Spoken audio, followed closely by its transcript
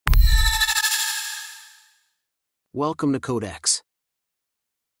Welcome to Codex.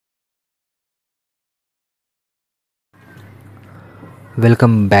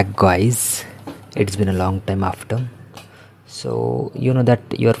 Welcome back, guys. It's been a long time after. So you know that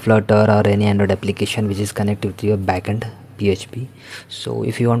your Flutter or any Android application which is connected to your backend PHP. So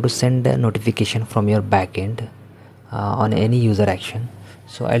if you want to send a notification from your backend on any user action,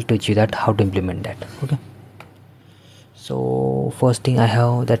 so I'll teach you that how to implement that. Okay. So first thing, I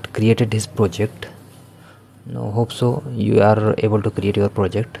have that created this project. Now hope so you are able to create your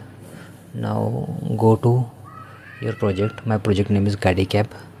project. Now go to your project. My project name is GadiCab.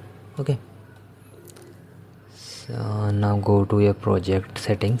 Okay. So now go to your project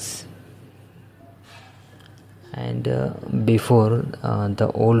settings, and before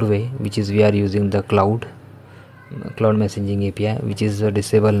the old way, which is we are using the cloud messaging API, which is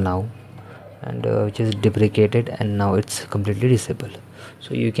disabled now, and which is deprecated, and now it's completely disabled,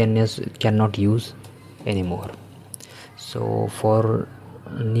 so you cannot use anymore. So for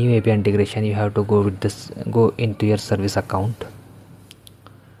new API integration, you have to go into your service account.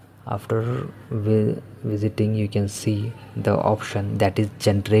 After visiting, you can see the option that is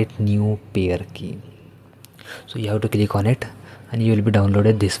generate new pair key. So you have to click on it and you will be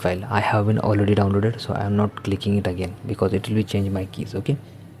downloaded this file. I have been already downloaded, so I am not clicking it again because it will be change my keys. Okay.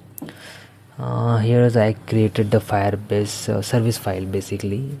 Here I created the Firebase service file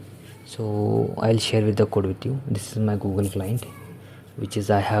basically. So I'll share with the code with you. This is my Google client, which is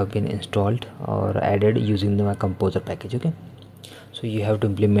I have been installed or added using my Composer package. Okay. So you have to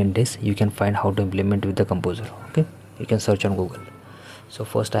implement this. You can find how to implement with the Composer. Okay, you can search on Google. So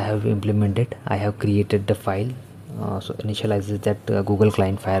first I have implemented, I have created the file. So initializes that Google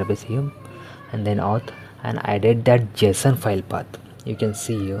client Firebase here, and then auth, and added that JSON file path. You can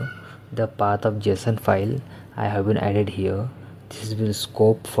see here the path of JSON file I have been added here. This is the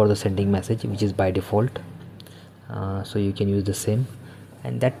scope for the sending message, which is by default. So you can use the same,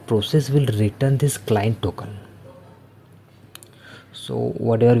 and that process will return this client token. So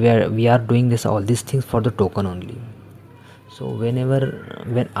whatever we are doing this, all these things for the token only. So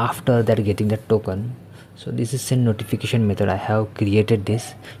when after that getting that token, so this is send notification method. I have created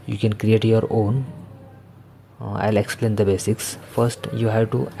this. You can create your own. I'll explain the basics. First you have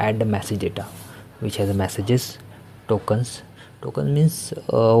to add the message data, which has the messages, tokens. Token means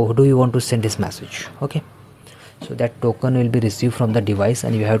who do you want to send this message. Okay, so that token will be received from the device,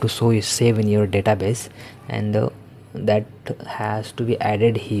 and you have to save in your database, and that has to be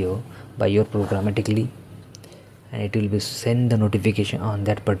added here by your programmatically, and it will be send the notification on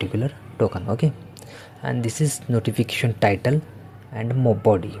that particular token. Okay, and this is notification title and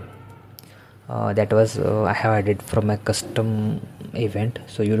body. That was I have added from a custom event,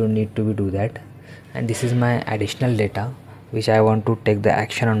 so you don't need to do that. And this is my additional data which I want to take the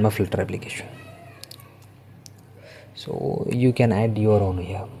action on my Flutter application, so you can add your own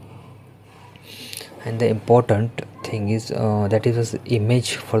here. And the important thing is that is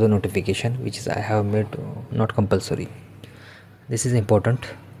image for the notification, which is I have made not compulsory. This is important.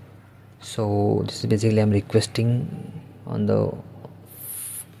 So this is basically I'm requesting on the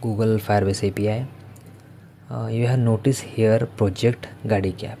Google Firebase API. You have noticed here project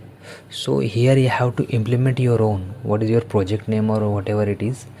GadiCab. So here you have to implement your own, what is your project name or whatever it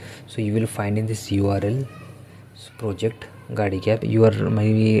is. So you will find in this URL project GadiCab, your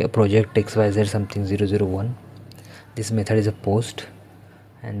maybe project xyz something 001. This method is a post,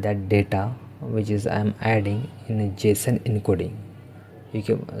 and that data which is I am adding in a JSON encoding.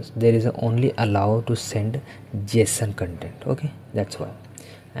 There is only allow to send JSON content. Okay, that's why.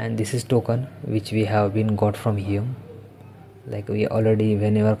 And this is token which we have been got from here. Like we already,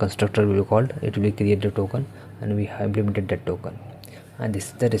 whenever constructor will be called, it will create the token, and we have implemented that token. And this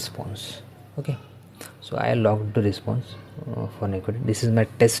is the response. Okay, so I logged the response for encoding. This is my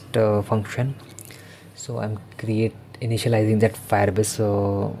test function. So I'm initializing that Firebase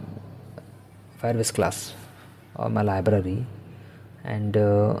class or my library, and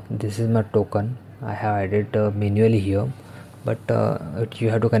this is my token. I have added manually here, but you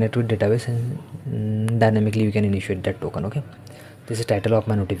have to connect with database, and dynamically you can initiate that token. Okay, this is title of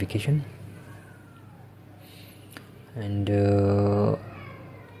my notification, and okay,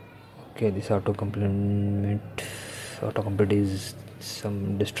 this autocomplete is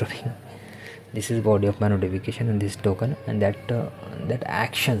some disturbing. This is body of my notification, and this token, and that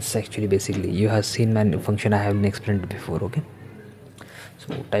actions actually basically you have seen my function I have explained before. Okay,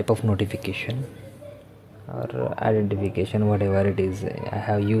 so type of notification or identification, whatever it is, I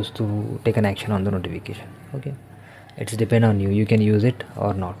have used to take an action on the notification. Okay, it's depend on you, you can use it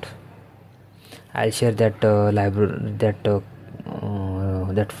or not. I'll share that library,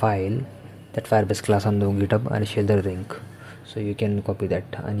 that file that Firebase class on the GitHub and share the link, so you can copy that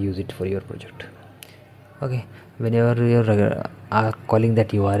and use it for your project. Okay, whenever you're calling that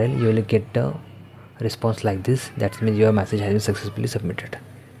URL, you will get a response like this. That means your message has been successfully submitted.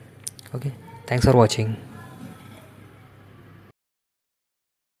 Okay, thanks for watching.